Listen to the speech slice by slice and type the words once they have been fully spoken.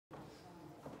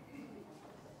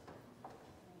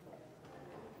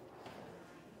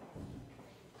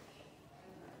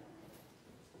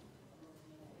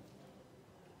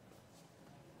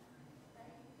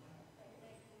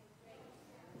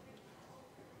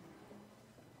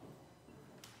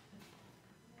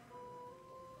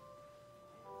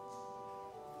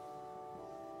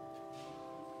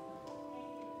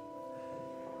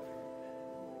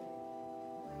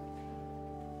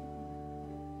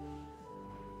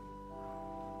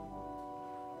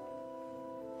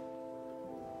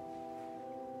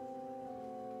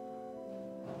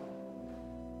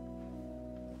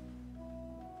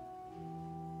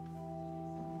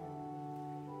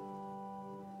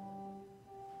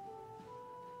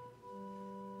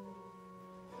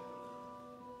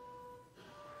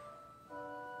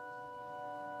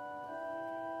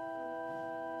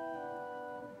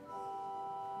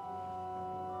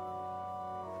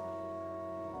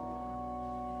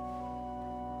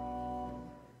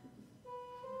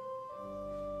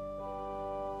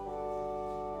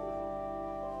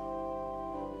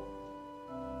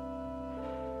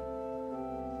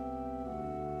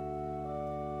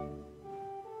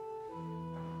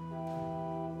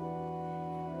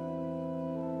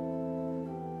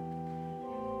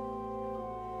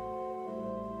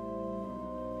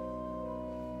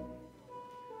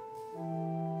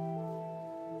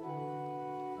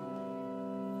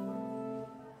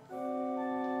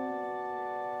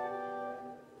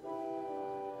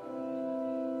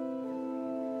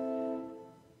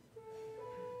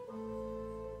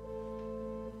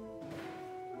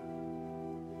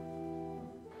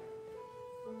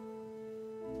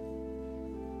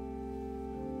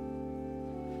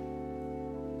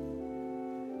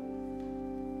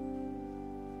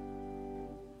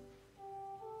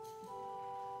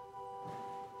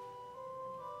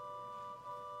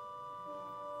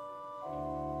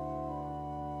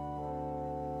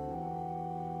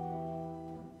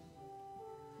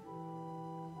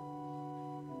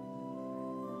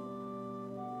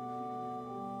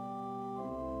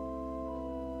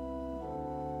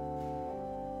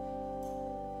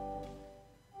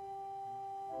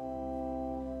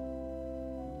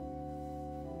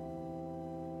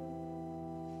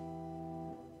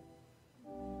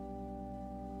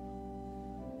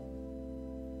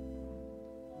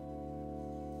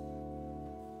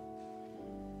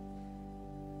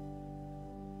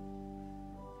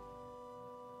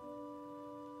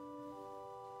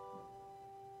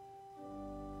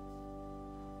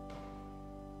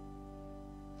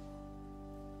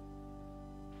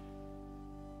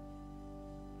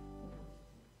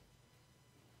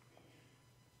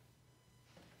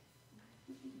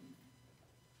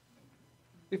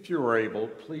If you are able,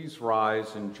 please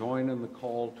rise and join in the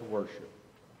call to worship.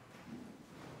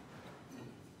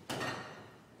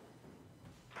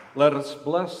 Let us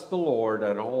bless the Lord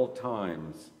at all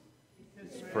times.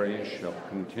 His praise shall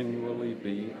continually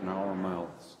be in our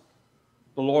mouths.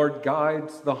 The Lord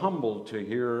guides the humble to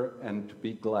hear and to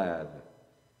be glad.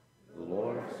 The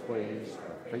Lord sways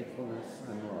for faithfulness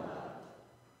and love.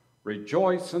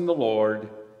 Rejoice in the Lord,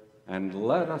 and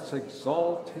let us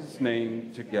exalt his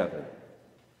name together.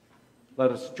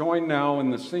 Let us join now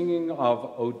in the singing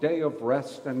of O Day of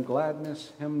Rest and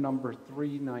Gladness, hymn number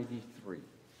 393.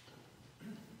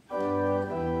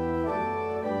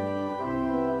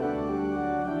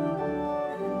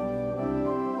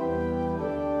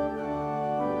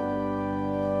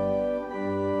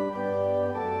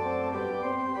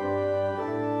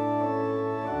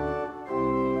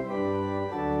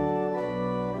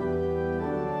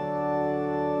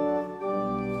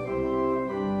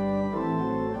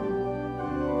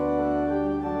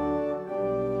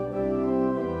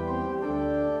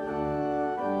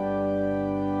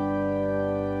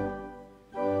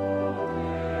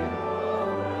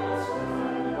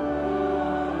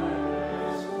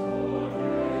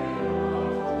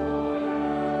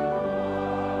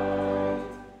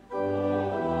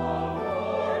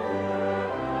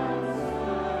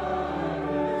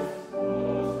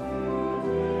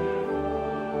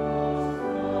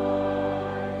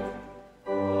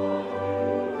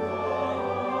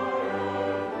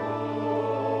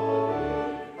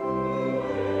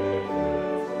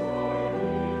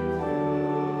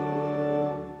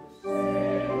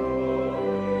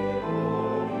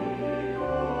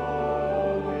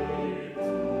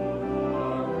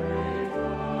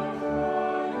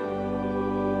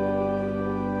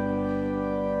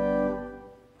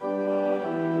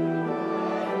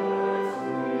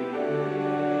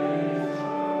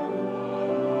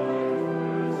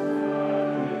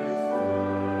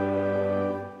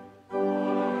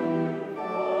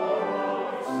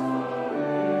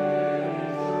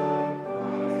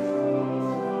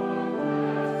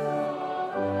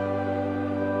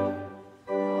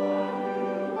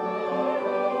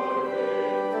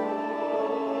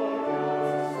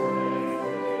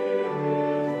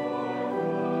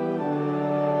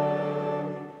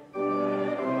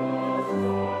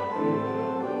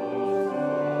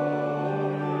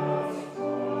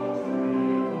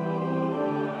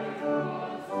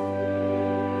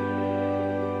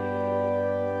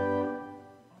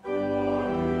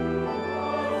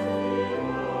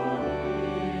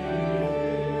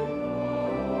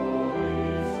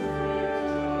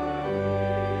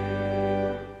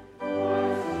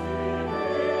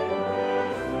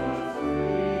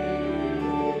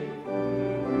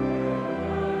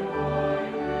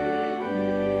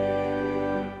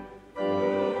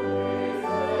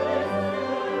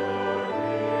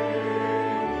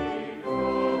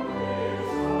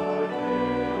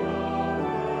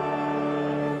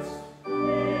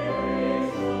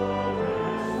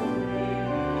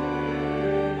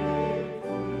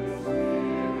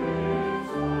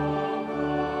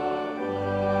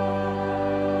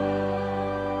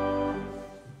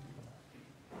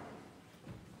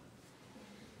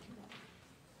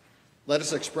 Let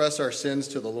us express our sins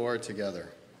to the Lord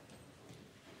together.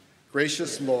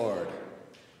 Gracious Lord,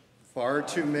 far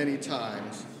too many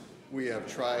times we have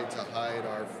tried to hide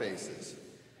our faces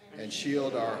and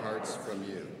shield our hearts from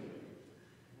you.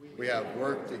 We have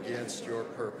worked against your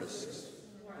purposes,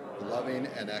 a loving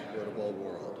and equitable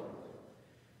world.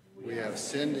 We have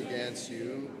sinned against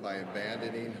you by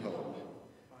abandoning hope,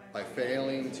 by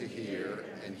failing to hear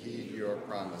and heed your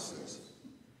promises,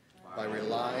 by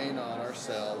relying on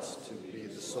ourselves to be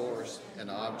the source and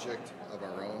object of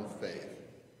our own faith.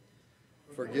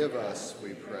 Forgive us,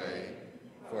 we pray,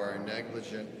 for our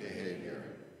negligent behavior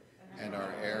and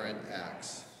our errant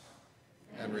acts,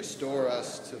 and restore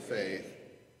us to faith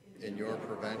in your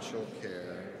providential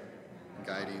care and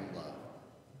guiding love.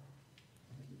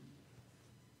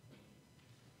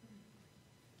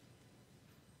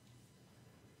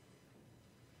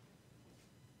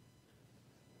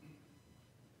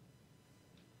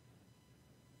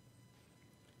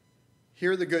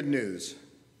 Hear the good news.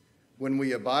 When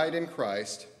we abide in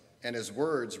Christ and his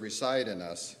words reside in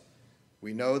us,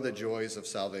 we know the joys of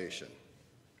salvation.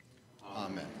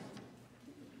 Amen.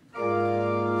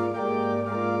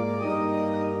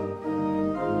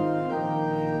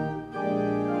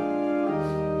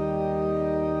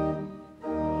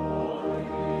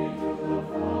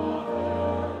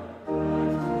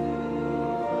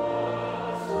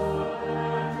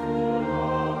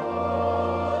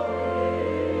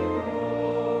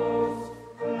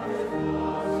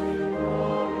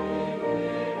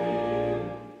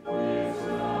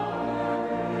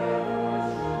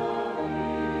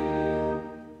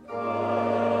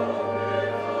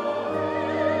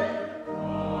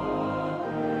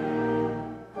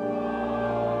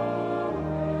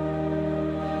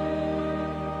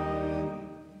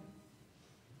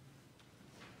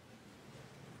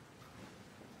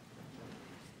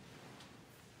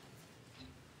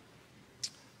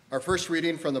 Our first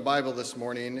reading from the Bible this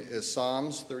morning is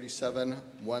Psalms 37,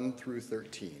 1 through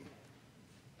 13.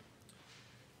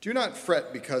 Do not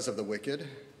fret because of the wicked.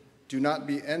 Do not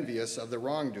be envious of the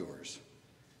wrongdoers,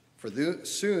 for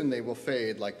soon they will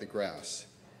fade like the grass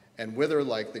and wither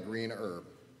like the green herb.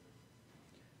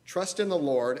 Trust in the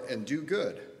Lord and do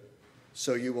good,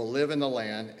 so you will live in the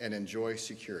land and enjoy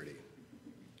security.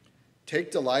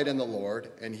 Take delight in the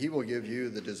Lord, and he will give you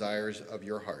the desires of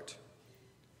your heart.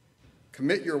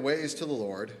 Commit your ways to the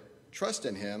Lord, trust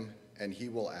in him, and he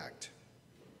will act.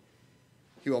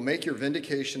 He will make your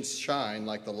vindications shine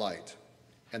like the light,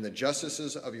 and the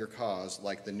justices of your cause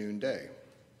like the noonday.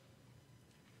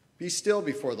 Be still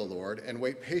before the Lord and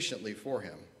wait patiently for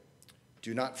him.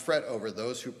 Do not fret over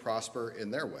those who prosper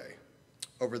in their way,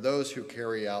 over those who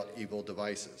carry out evil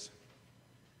devices.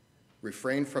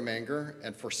 Refrain from anger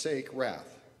and forsake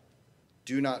wrath.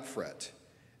 Do not fret.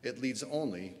 It leads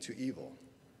only to evil.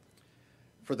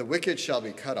 For the wicked shall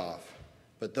be cut off,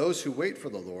 but those who wait for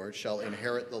the Lord shall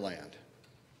inherit the land.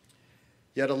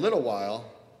 Yet a little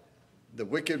while, the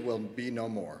wicked will be no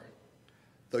more.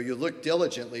 Though you look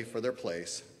diligently for their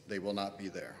place, they will not be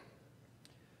there.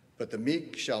 But the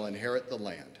meek shall inherit the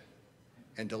land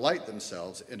and delight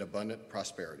themselves in abundant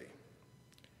prosperity.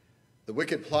 The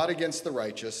wicked plot against the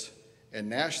righteous and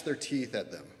gnash their teeth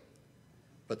at them.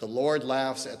 But the Lord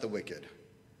laughs at the wicked,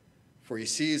 for he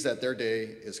sees that their day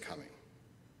is coming.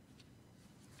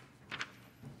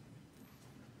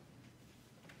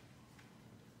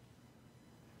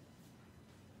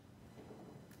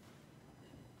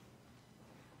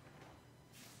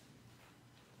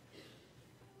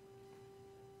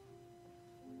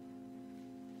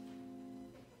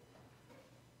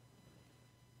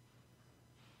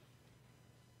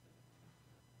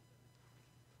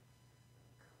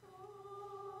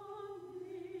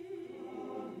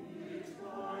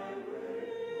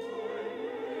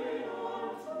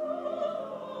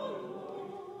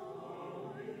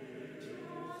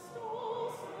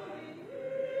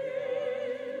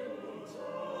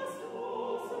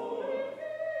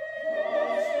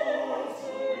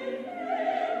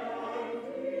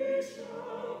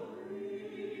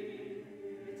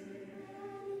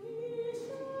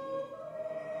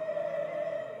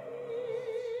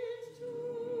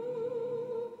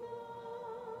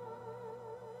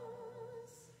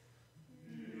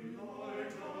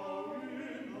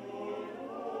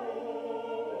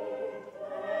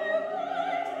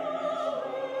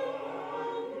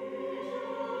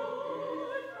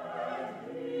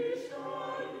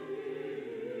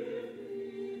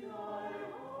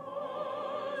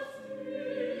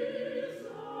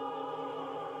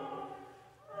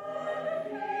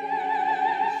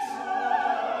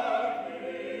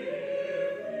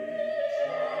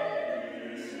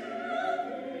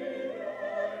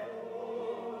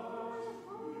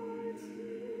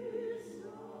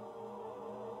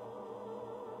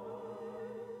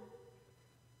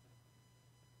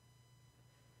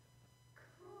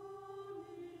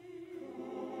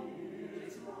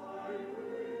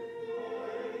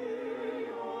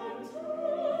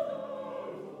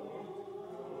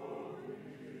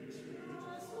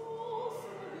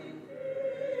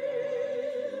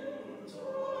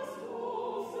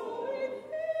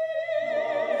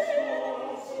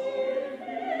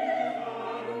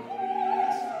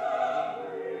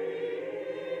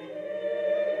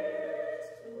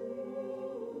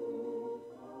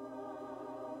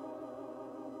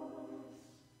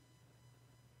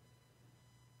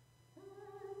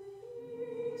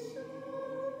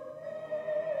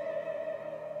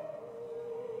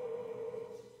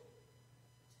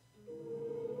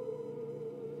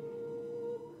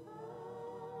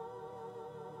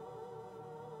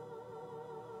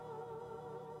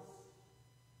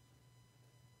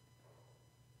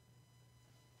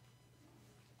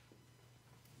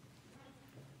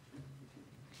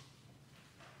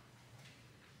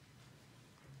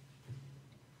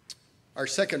 Our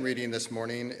second reading this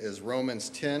morning is Romans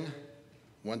 10,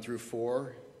 1 through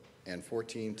 4, and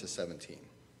 14 to 17.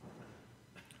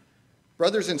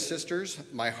 Brothers and sisters,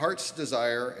 my heart's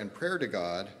desire and prayer to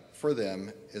God for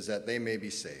them is that they may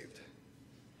be saved.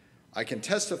 I can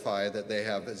testify that they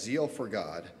have a zeal for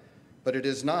God, but it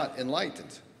is not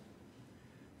enlightened.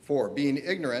 For being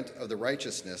ignorant of the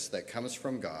righteousness that comes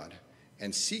from God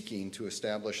and seeking to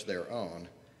establish their own,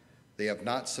 they have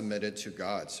not submitted to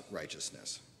God's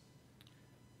righteousness.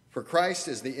 For Christ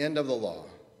is the end of the law,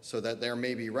 so that there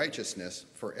may be righteousness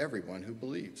for everyone who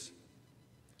believes.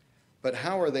 But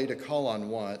how are they to call on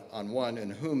one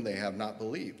in whom they have not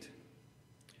believed?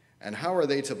 And how are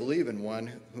they to believe in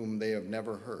one whom they have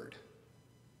never heard?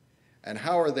 And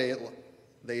how are they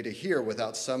they to hear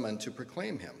without someone to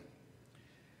proclaim him?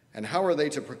 And how are they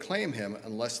to proclaim him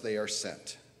unless they are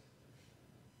sent?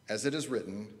 As it is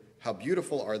written, how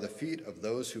beautiful are the feet of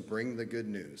those who bring the good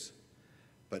news.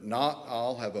 But not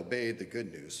all have obeyed the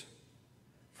good news.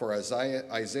 For as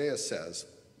Isaiah says,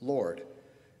 Lord,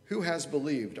 who has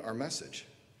believed our message?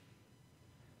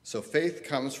 So faith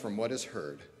comes from what is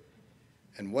heard,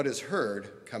 and what is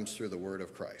heard comes through the word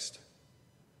of Christ.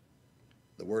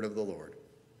 The word of the Lord.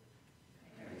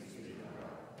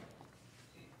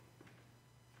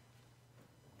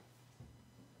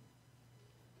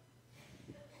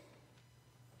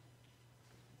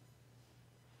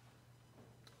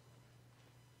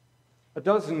 A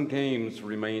dozen games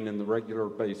remain in the regular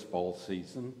baseball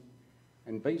season,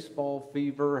 and baseball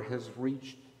fever has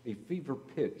reached a fever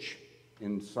pitch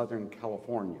in Southern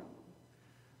California.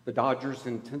 The Dodgers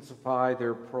intensify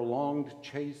their prolonged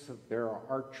chase of their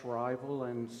arch rival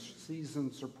and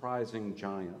season-surprising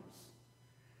giants.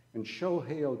 And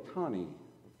Shohei Ohtani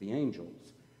of the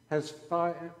Angels has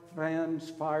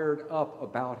fans fired up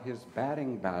about his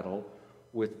batting battle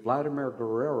with Vladimir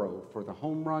Guerrero for the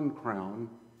home run crown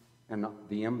and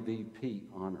the MVP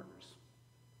honors.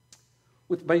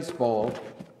 With baseball,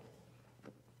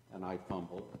 and I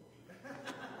fumbled.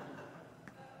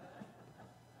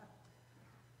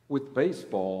 With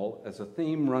baseball as a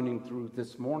theme running through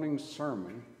this morning's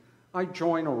sermon, I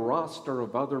join a roster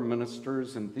of other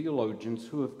ministers and theologians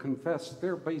who have confessed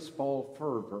their baseball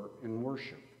fervor in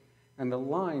worship and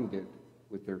aligned it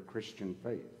with their Christian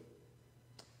faith.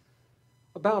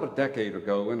 About a decade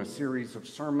ago, in a series of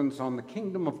sermons on the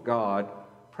kingdom of God,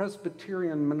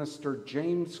 Presbyterian minister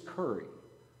James Curry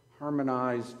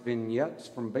harmonized vignettes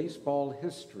from baseball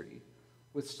history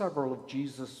with several of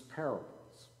Jesus'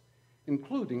 parables,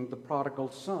 including the prodigal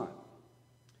son.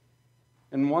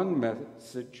 In one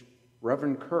message,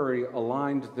 Reverend Curry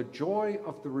aligned the joy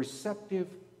of the receptive,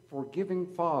 forgiving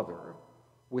father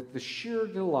with the sheer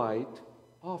delight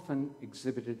often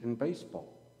exhibited in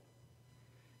baseball.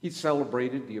 He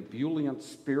celebrated the ebullient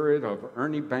spirit of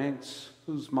Ernie Banks,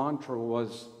 whose mantra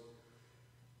was,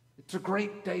 "It's a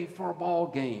great day for a ball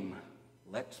game.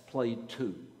 Let's play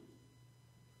two."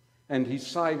 And he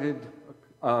cited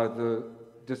the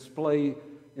display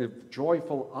of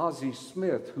joyful Ozzie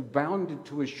Smith, who bounded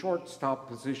to his shortstop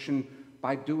position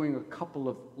by doing a couple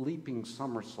of leaping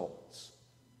somersaults.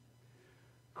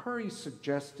 Curry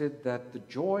suggested that the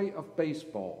joy of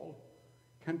baseball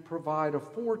can provide a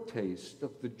foretaste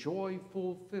of the joy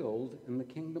fulfilled in the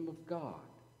kingdom of God.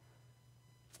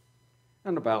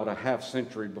 And about a half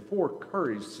century before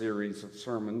Curry's series of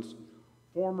sermons,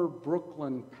 former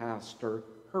Brooklyn pastor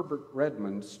Herbert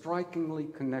Redmond strikingly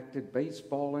connected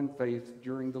baseball and faith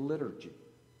during the liturgy.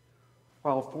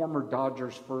 While former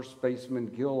Dodgers first baseman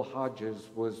Gil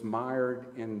Hodges was mired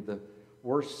in the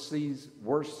worst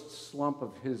slump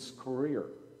of his career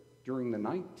during the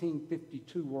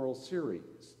 1952 World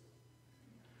Series,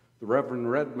 the Reverend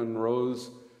Redmond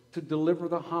rose to deliver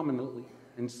the homily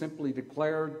and simply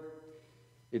declared,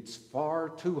 "It's far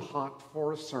too hot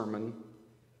for a sermon.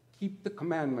 Keep the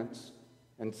commandments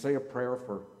and say a prayer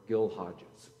for Gil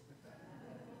Hodges."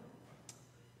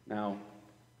 Now,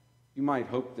 you might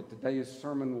hope that today's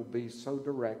sermon will be so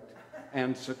direct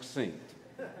and succinct,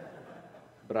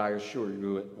 but I assure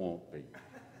you it won't be.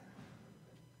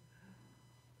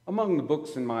 Among the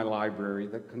books in my library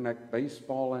that connect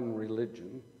baseball and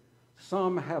religion,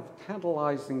 some have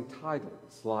tantalizing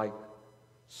titles like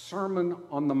Sermon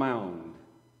on the Mound,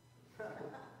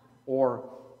 or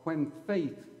When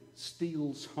Faith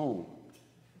Steals Home,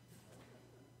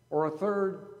 or a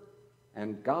third,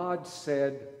 And God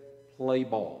Said, Play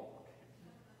Ball.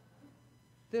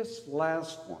 This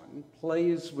last one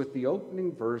plays with the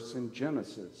opening verse in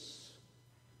Genesis,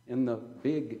 in the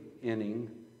big inning,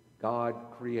 God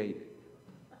created.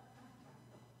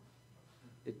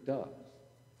 It does.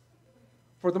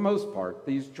 For the most part,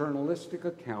 these journalistic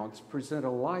accounts present a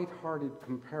light-hearted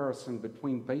comparison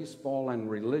between baseball and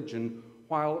religion,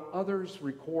 while others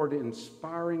record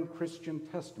inspiring Christian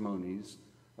testimonies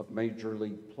of major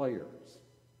league players.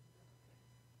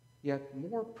 Yet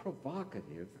more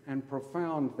provocative and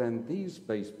profound than these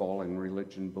baseball and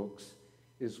religion books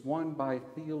is one by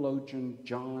theologian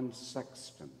John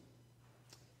Sexton.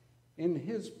 In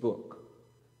his book,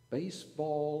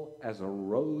 Baseball as a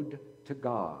Road to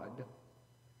God,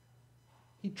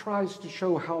 he tries to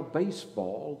show how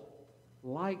baseball,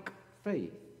 like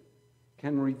faith,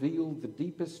 can reveal the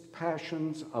deepest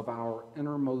passions of our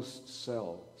innermost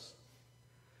selves.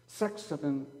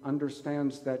 Sexton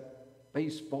understands that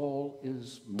baseball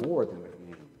is more than a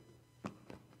game.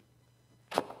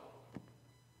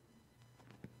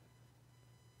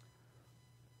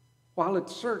 While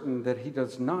it's certain that he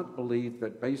does not believe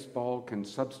that baseball can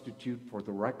substitute for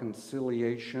the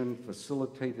reconciliation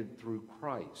facilitated through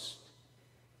Christ,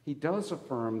 he does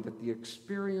affirm that the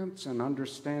experience and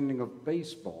understanding of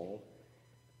baseball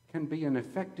can be an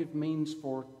effective means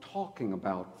for talking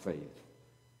about faith,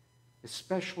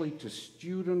 especially to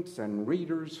students and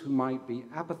readers who might be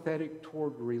apathetic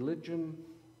toward religion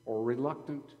or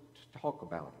reluctant to talk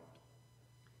about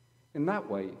it. In that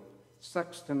way,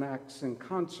 Sexton acts in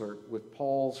concert with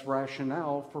Paul's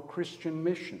rationale for Christian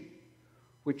mission,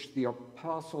 which the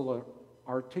apostle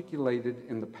articulated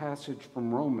in the passage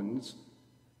from Romans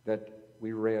that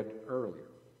we read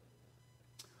earlier.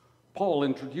 Paul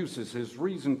introduces his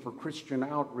reason for Christian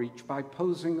outreach by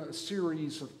posing a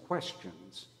series of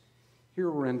questions,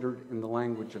 here rendered in the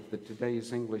language of the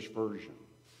today's English version.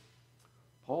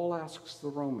 Paul asks the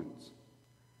Romans,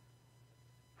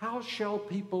 "How shall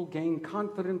people gain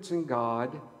confidence in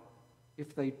God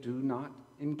if they do not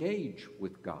engage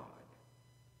with God?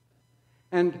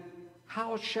 And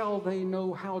how shall they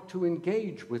know how to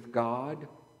engage with God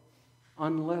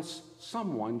unless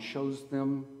someone shows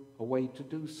them a way to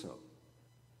do so?"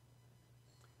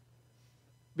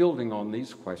 Building on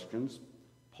these questions,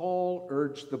 Paul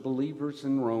urged the believers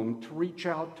in Rome to reach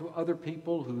out to other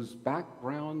people whose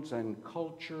backgrounds and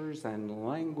cultures and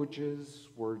languages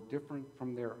were different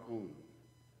from their own.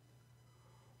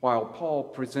 While Paul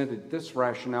presented this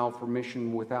rationale for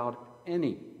mission without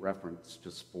any reference to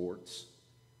sports,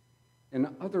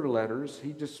 in other letters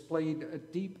he displayed a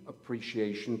deep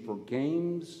appreciation for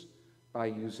games by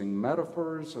using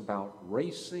metaphors about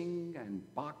racing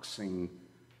and boxing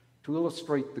to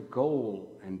illustrate the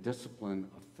goal and discipline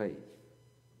of faith.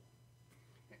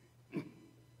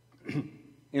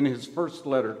 In his first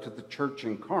letter to the church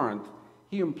in Corinth,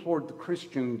 he implored the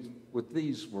Christians with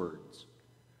these words,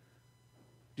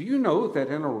 "Do you know that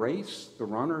in a race the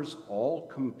runners all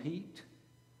compete,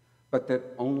 but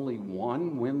that only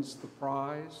one wins the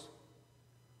prize?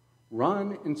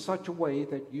 Run in such a way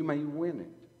that you may win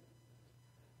it.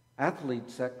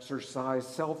 Athletes exercise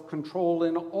self-control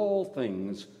in all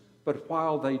things, but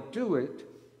while they do it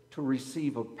to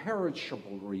receive a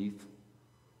perishable wreath,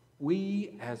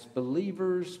 we as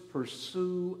believers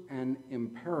pursue an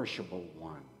imperishable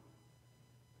one."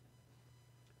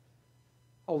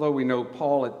 Although we know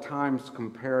Paul at times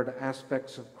compared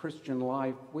aspects of Christian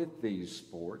life with these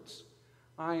sports,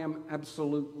 I am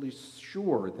absolutely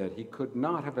sure that he could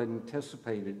not have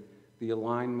anticipated the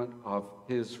alignment of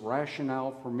his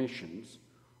rationale for missions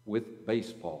with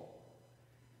baseball,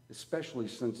 especially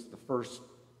since the first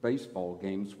baseball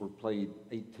games were played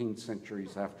 18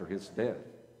 centuries after his death.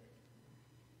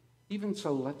 Even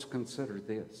so, let's consider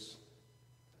this.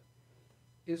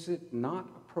 Is it not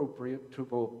appropriate to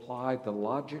apply the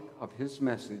logic of his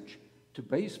message to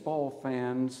baseball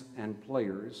fans and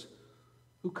players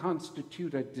who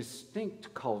constitute a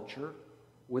distinct culture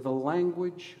with a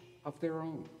language of their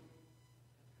own?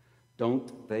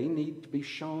 Don't they need to be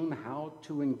shown how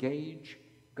to engage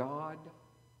God?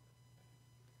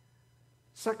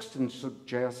 Sexton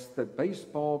suggests that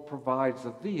baseball provides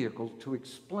a vehicle to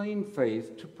explain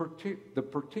faith to the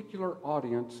particular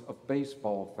audience of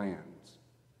baseball fans.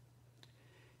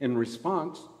 In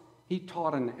response, he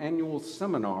taught an annual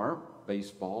seminar,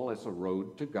 Baseball as a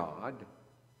Road to God,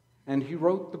 and he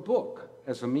wrote the book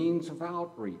as a means of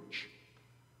outreach,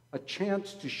 a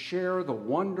chance to share the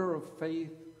wonder of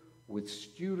faith with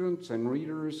students and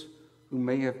readers who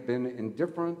may have been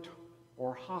indifferent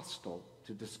or hostile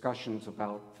to discussions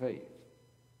about faith.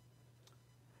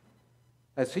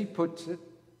 As he puts it,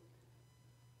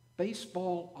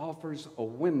 baseball offers a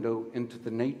window into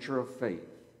the nature of faith,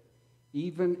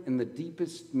 even in the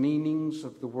deepest meanings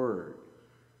of the word,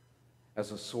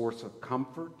 as a source of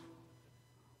comfort,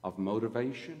 of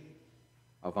motivation,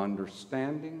 of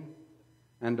understanding,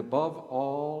 and above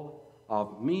all,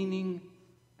 of meaning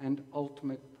and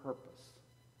ultimate purpose.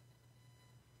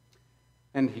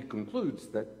 And he concludes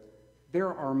that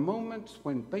there are moments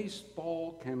when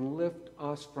baseball can lift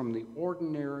us from the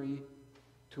ordinary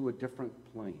to a different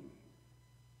plane.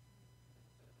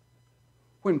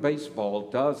 When baseball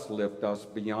does lift us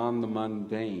beyond the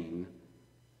mundane,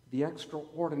 the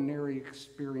extraordinary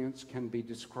experience can be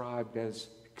described as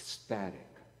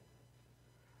ecstatic.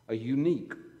 A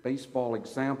unique baseball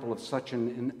example of such an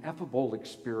ineffable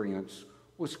experience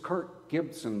was Kirk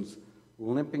Gibson's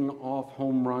limping off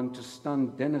home run to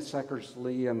stun Dennis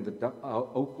Eckersley and the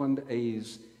Oakland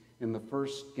A's in the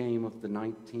first game of the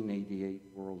 1988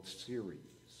 World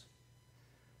Series.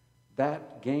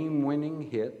 That game-winning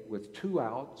hit with 2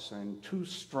 outs and 2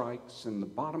 strikes in the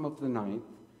bottom of the ninth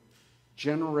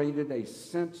generated a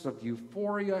sense of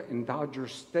euphoria in Dodger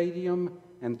Stadium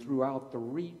and throughout the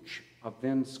reach of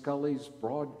Vin Scully's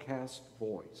broadcast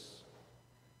voice.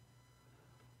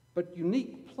 But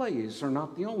unique plays are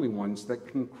not the only ones that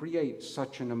can create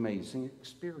such an amazing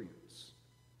experience.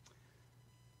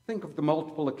 Think of the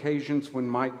multiple occasions when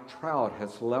Mike Trout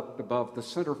has leapt above the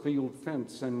center field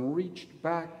fence and reached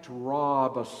back to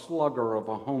rob a slugger of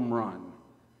a home run,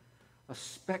 a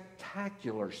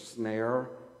spectacular snare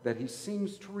that he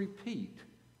seems to repeat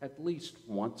at least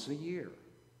once a year.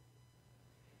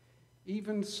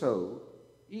 Even so,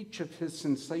 each of his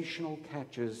sensational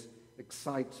catches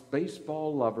excites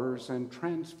baseball lovers and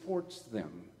transports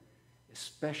them,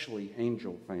 especially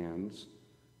Angel fans,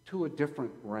 to a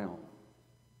different realm.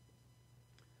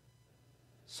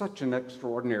 Such an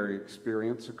extraordinary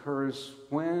experience occurs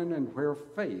when and where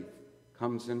faith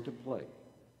comes into play.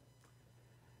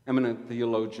 Eminent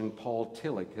theologian Paul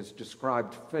Tillich has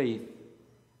described faith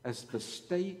as the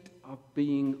state of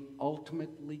being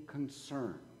ultimately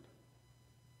concerned.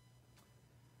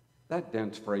 That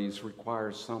dense phrase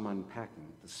requires some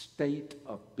unpacking, the state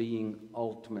of being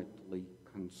ultimately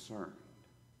concerned.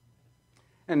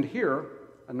 And here,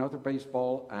 another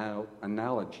baseball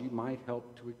analogy might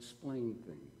help to explain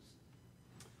things.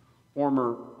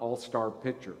 Former All-Star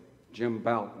pitcher Jim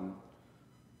Bouton,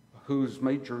 whose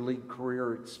major league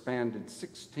career expanded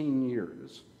 16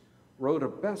 years, wrote a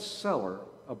bestseller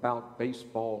about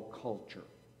baseball culture.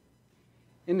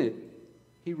 In it,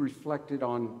 he reflected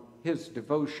on his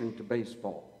devotion to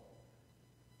baseball.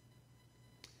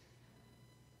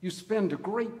 You spend a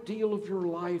great deal of your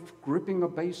life gripping a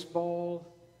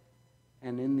baseball,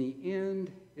 and in the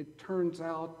end, it turns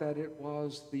out that it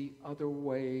was the other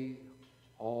way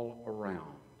all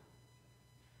around.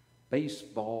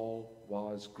 Baseball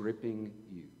was gripping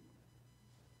you.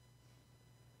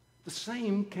 The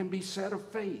same can be said of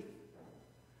faith.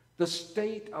 The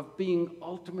state of being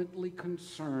ultimately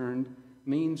concerned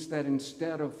means that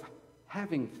instead of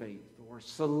having faith or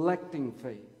selecting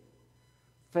faith,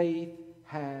 faith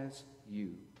has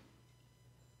you.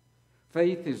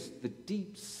 Faith is the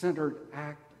deep-centered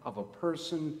act of a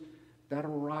person that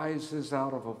arises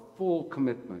out of a full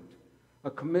commitment, a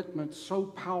commitment so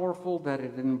powerful that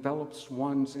it envelops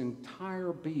one's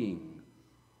entire being,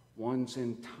 one's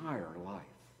entire life.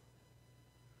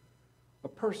 A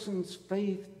person's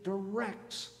faith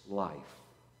directs life.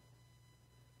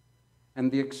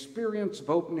 And the experience of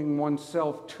opening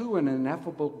oneself to an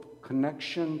ineffable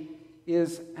connection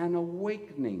is an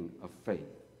awakening of faith.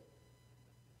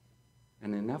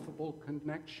 An ineffable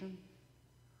connection,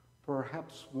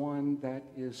 perhaps one that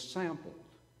is sampled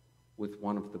with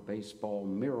one of the baseball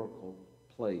miracle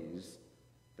plays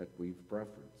that we've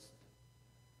referenced.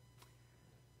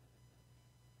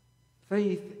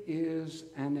 Faith is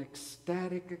an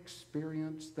ecstatic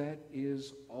experience that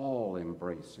is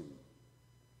all-embracing.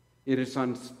 It is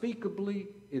an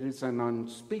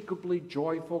unspeakably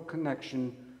joyful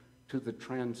connection to the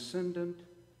transcendent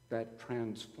that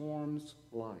transforms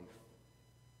life.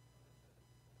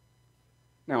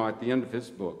 Now, at the end of his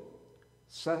book,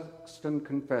 Sexton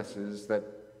confesses that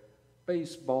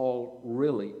baseball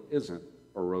really isn't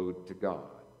a road to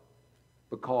God,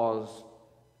 because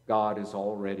God is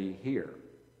already here,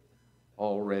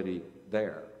 already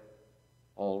there,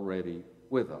 already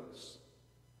with us.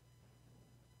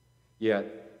 Yet,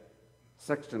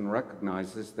 Sexton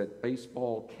recognizes that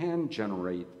baseball can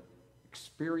generate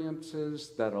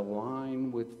experiences that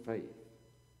align with faith.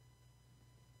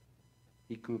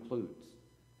 He concludes,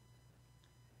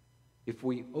 if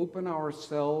we open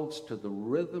ourselves to the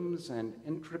rhythms and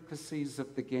intricacies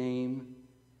of the game,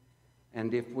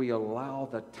 and if we allow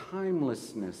the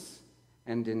timelessness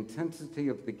and intensity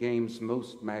of the game's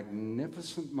most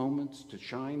magnificent moments to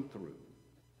shine through,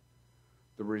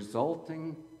 the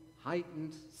resulting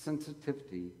heightened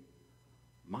sensitivity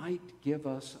might give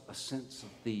us a sense of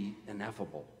the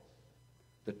ineffable,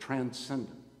 the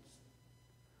transcendence,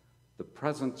 the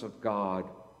presence of God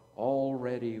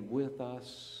already with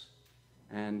us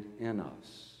and in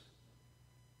us,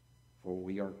 for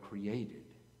we are created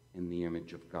in the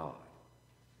image of God.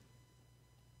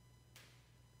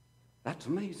 That's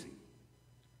amazing.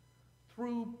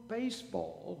 Through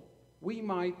baseball, we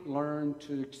might learn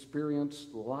to experience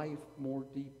life more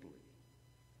deeply.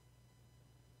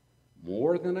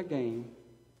 More than a game,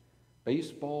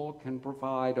 baseball can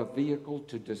provide a vehicle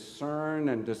to discern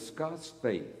and discuss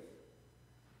faith,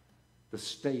 the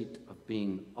state of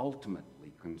being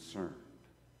ultimately concerned.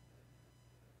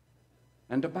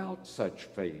 And about such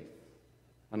faith,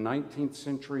 a 19th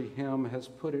century hymn has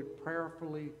put it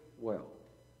prayerfully well.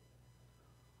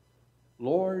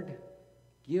 Lord,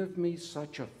 give me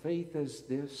such a faith as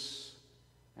this,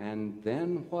 and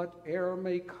then whate'er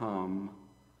may come,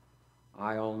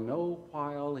 I'll know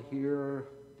while here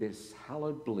this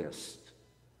hallowed bliss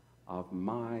of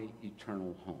my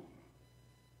eternal home.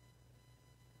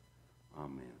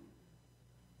 Amen.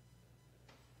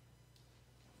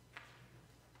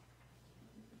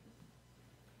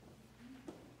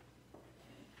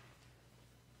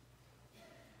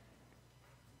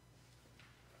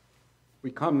 We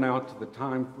come now to the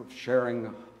time of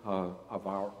sharing of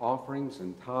our offerings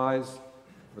and tithes.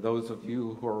 For those of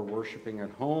you who are worshiping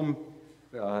at home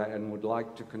and would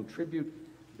like to contribute,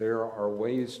 there are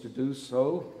ways to do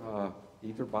so,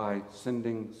 either by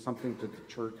sending something to the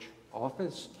church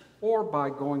office or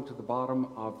by going to the bottom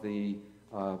of the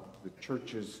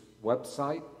church's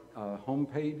website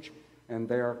homepage and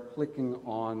there clicking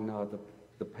on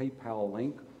the PayPal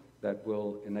link that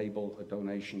will enable a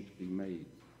donation to be made.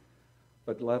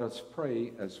 But let us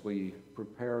pray as we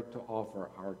prepare to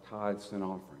offer our tithes and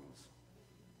offerings.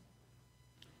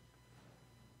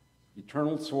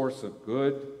 Eternal source of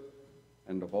good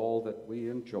and of all that we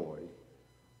enjoy,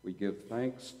 we give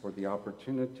thanks for the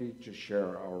opportunity to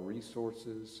share our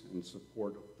resources in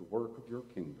support of the work of your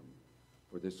kingdom.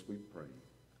 For this we pray.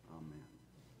 Amen.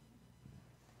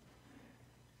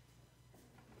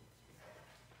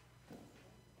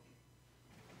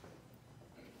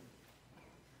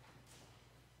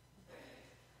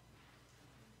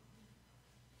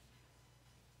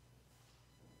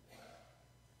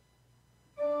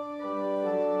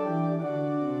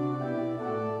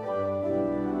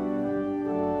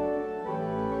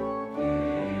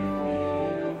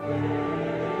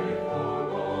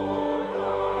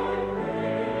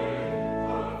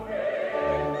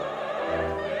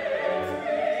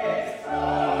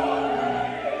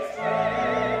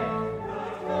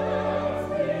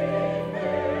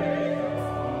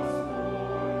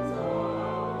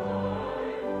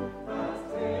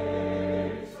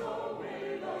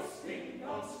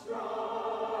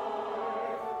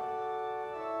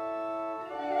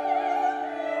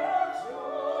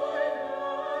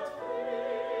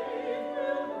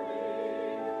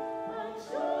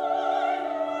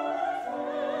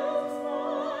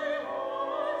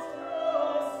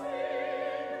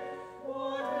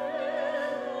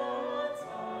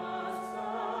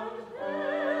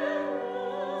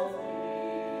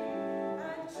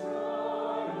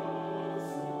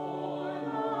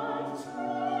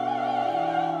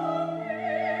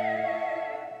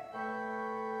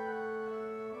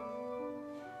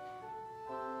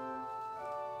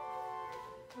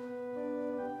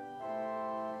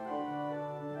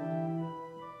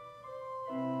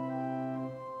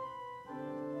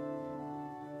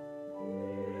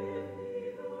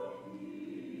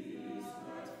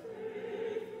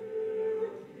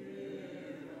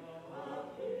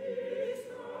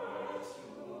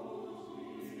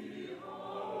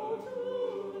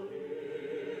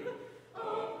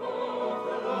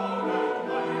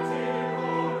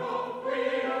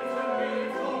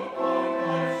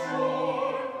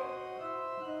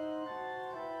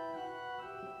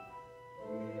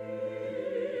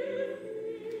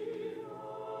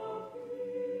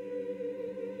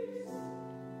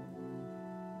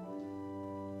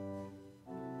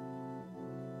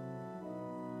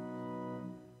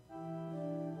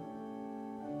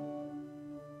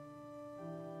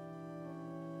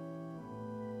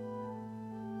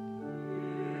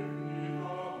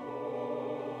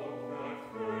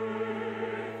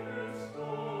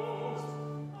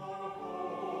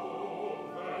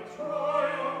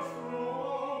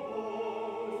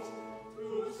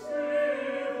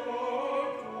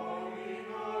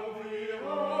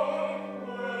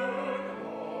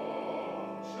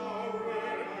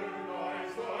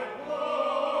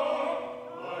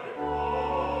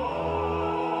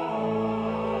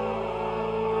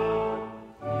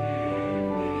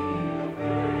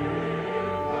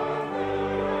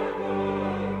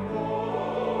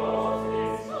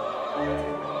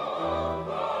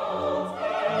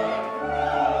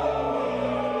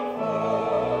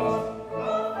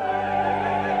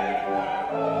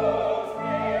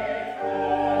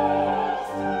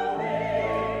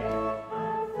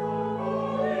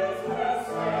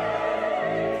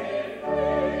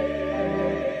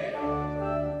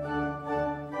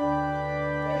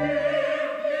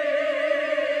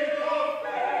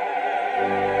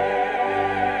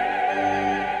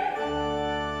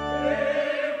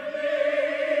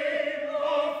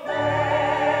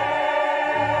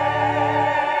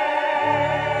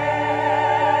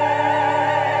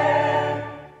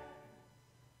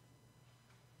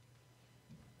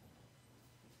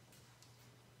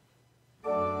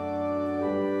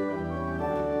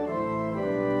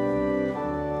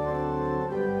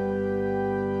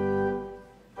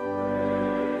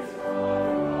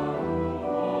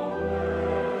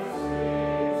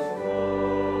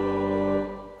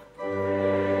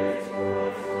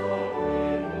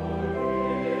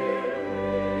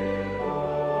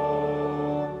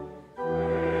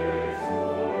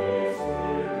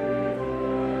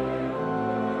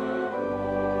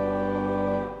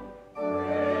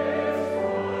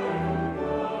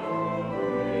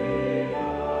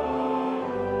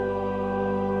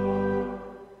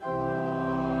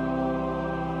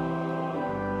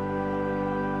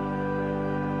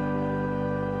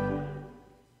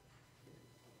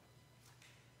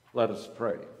 Let us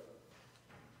pray.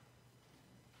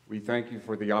 We thank you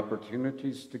for the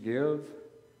opportunities to give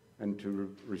and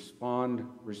to respond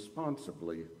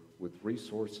responsibly with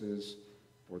resources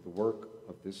for the work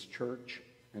of this church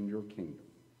and your kingdom.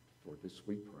 For this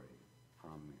we pray.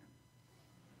 Amen.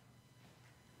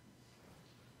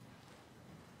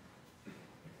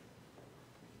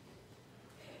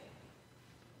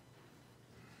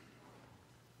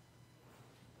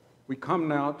 We come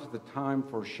now to the time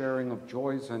for sharing of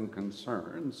joys and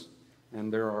concerns,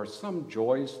 and there are some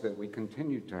joys that we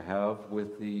continue to have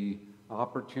with the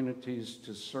opportunities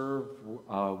to serve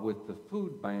with the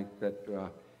food bank that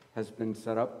has been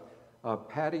set up.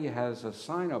 Patty has a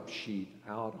sign-up sheet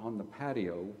out on the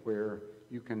patio where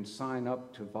you can sign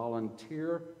up to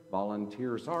volunteer.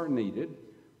 Volunteers are needed,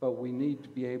 but we need to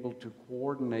be able to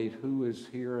coordinate who is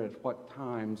here at what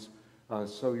times,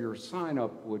 so your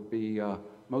sign-up would be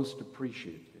most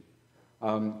appreciated.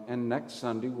 And next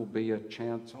Sunday will be a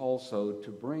chance also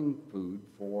to bring food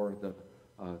for the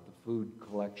food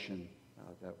collection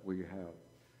that we have.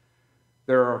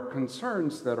 There are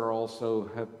concerns that are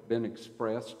also have been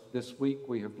expressed. This week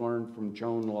we have learned from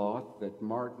Joan Loth that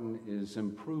Martin is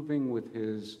improving with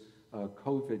his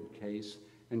COVID case,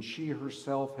 and she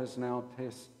herself has now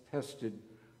tested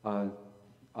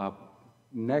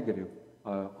negative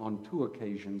on 2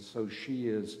 occasions, so she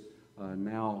is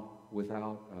now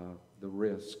without the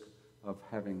risk of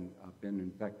having been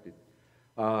infected.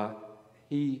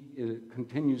 He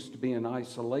continues to be in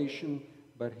isolation,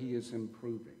 but he is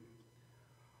improving.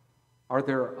 Are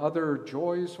there other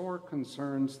joys or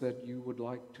concerns that you would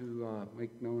like to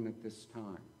make known at this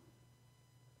time?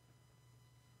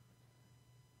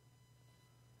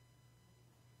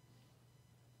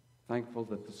 Thankful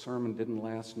that the sermon didn't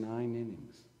last 9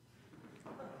 innings.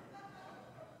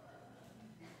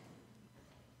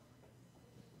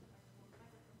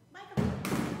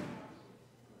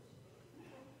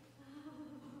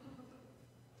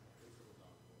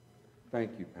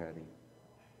 Thank you, Patty.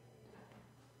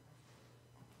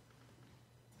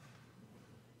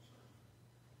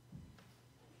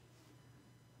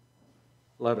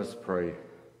 Let us pray.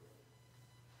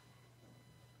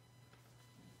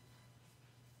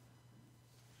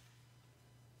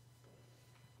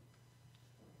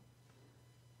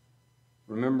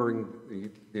 Remembering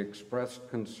the expressed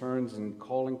concerns and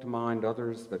calling to mind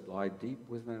others that lie deep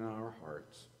within our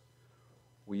hearts,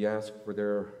 we ask for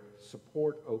their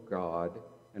support, O God,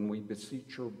 and we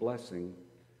beseech your blessing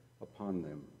upon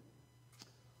them.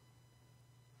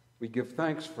 We give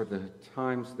thanks for the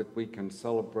times that we can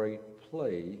celebrate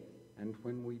play and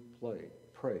when we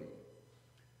pray.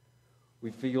 We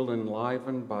feel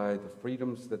enlivened by the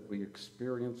freedoms that we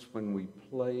experience when we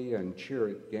play and cheer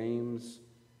at games,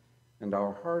 and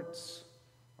our hearts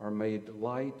are made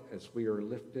light as we are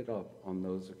lifted up on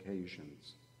those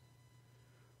occasions.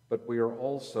 But we are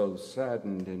also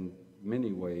saddened in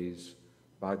many ways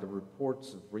by the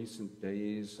reports of recent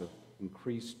days of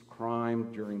increased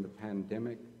crime during the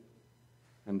pandemic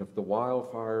and of the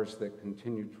wildfires that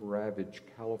continue to ravage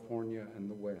California and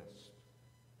the West.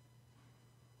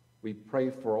 We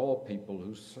pray for all people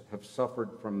who have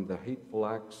suffered from the hateful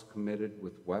acts committed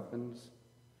with weapons.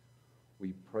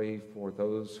 We pray for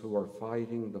those who are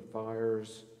fighting the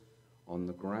fires on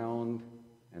the ground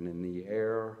and in the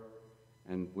air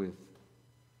and with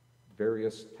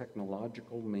various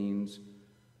technological means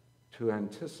to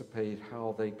anticipate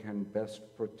how they can best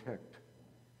protect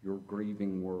your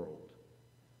grieving world.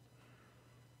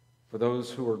 For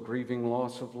those who are grieving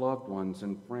loss of loved ones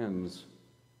and friends,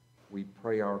 we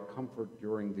pray our comfort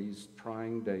during these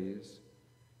trying days,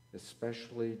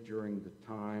 especially during the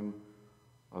time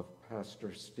of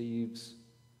Pastor Steve's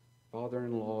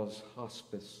father-in-law's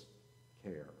hospice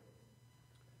care.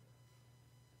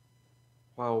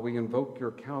 While we invoke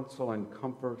your counsel and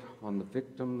comfort on the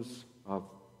victims of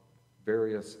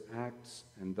various acts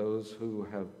and those who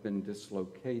have been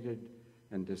dislocated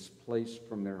and displaced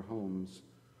from their homes,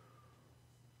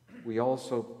 we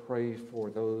also pray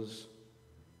for those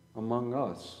among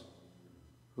us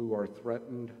who are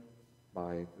threatened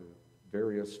by the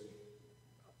various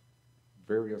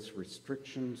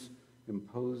restrictions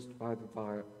imposed by the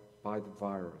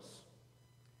virus.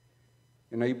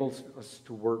 Enables us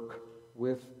to work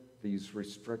with these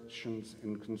restrictions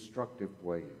in constructive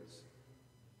ways.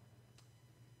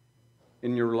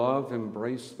 In your love,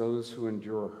 embrace those who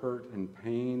endure hurt and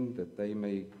pain, that they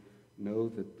may know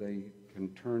that they can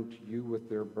turn to you with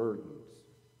their burdens.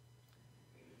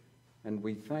 And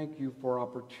we thank you for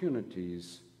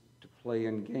opportunities to play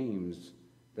in games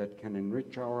that can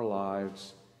enrich our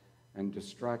lives and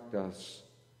distract us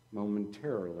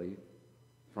momentarily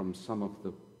from some of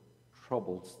the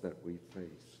troubles that we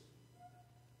face.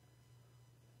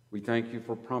 We thank you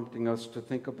for prompting us to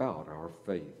think about our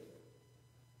faith.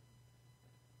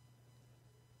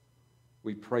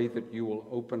 We pray that you will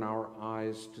open our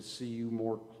eyes to see you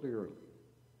more clearly.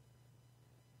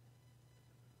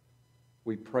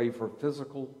 We pray for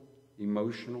physical,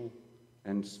 emotional,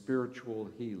 and spiritual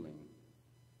healing.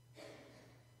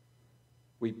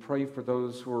 We pray for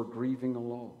those who are grieving a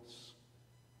loss.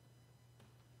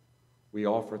 We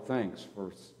offer thanks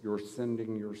for your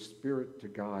sending your Spirit to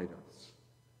guide us.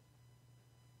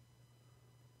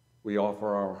 We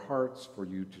offer our hearts for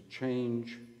you to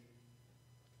change.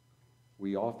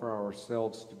 We offer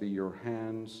ourselves to be your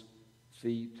hands,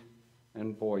 feet,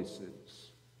 and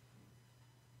voices.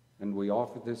 And we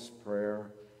offer this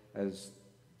prayer as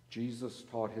Jesus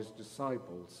taught his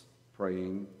disciples,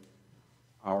 praying,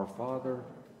 Our Father,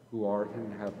 who art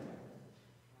in heaven,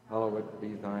 hallowed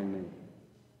be thy name.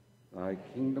 Thy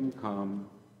kingdom come,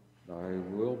 thy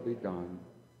will be done,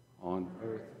 on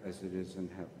earth as it is in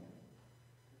heaven.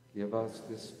 Give us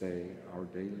this day our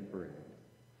daily bread,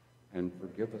 and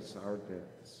forgive us our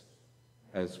debts,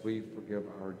 as we forgive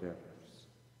our debtors.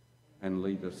 And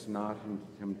lead us not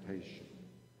into temptation,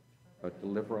 but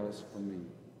deliver us from evil.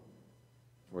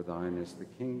 For thine is the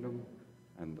kingdom,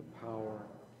 and the power,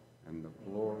 and the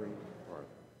glory forever.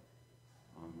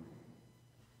 Amen.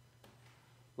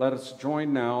 Let us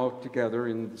join now together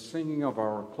in the singing of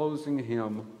our closing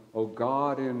hymn, O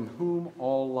God, in whom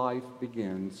all life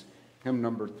begins, hymn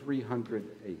number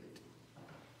 308.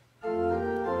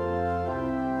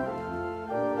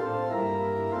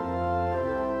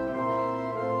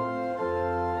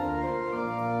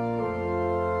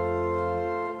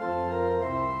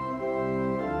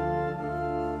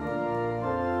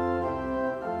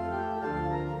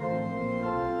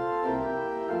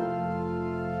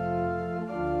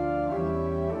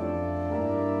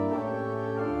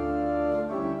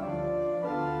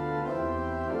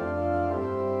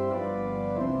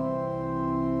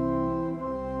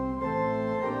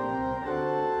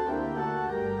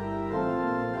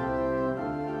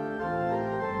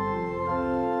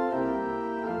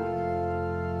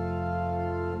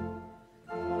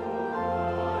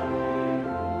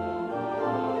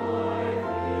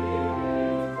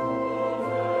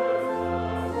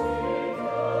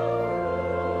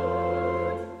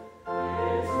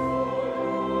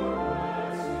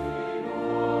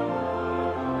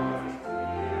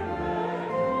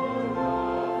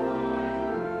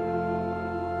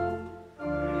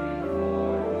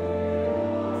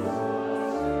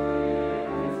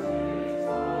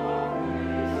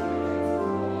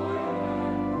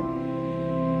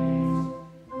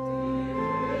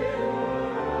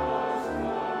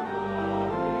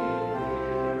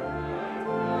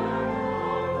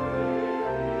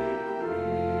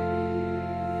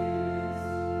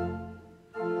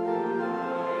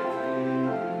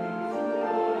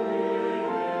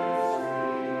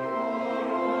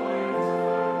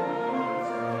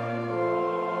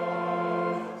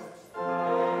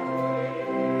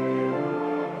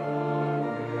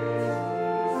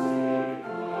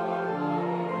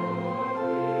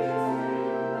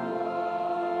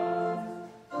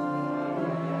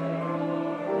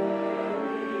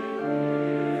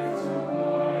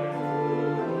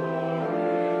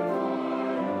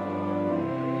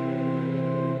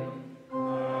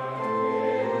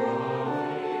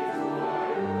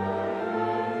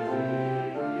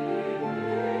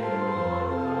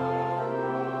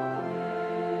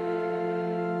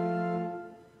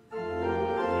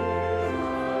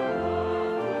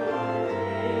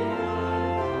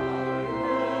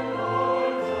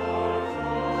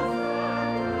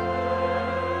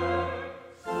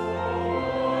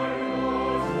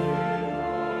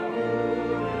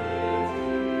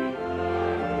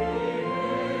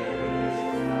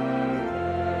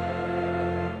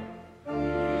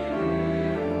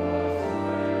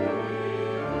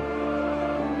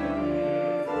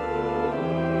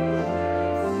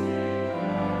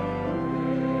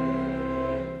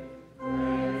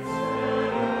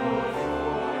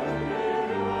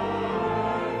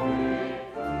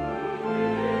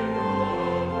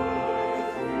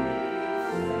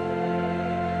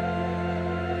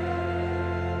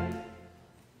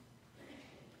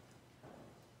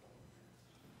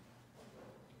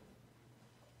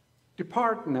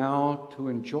 Depart now to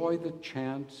enjoy the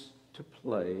chance to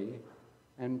play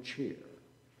and cheer.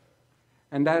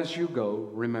 And as you go,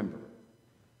 remember,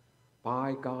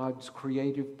 by God's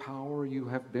creative power, you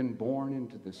have been born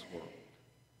into this world.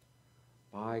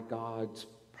 By God's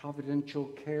providential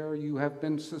care, you have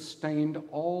been sustained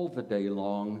all the day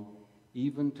long,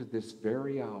 even to this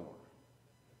very hour.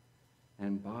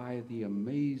 and by the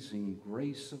amazing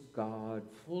grace of God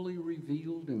fully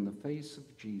revealed in the face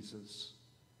of Jesus,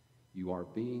 you are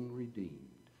being redeemed.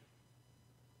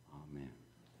 Amen.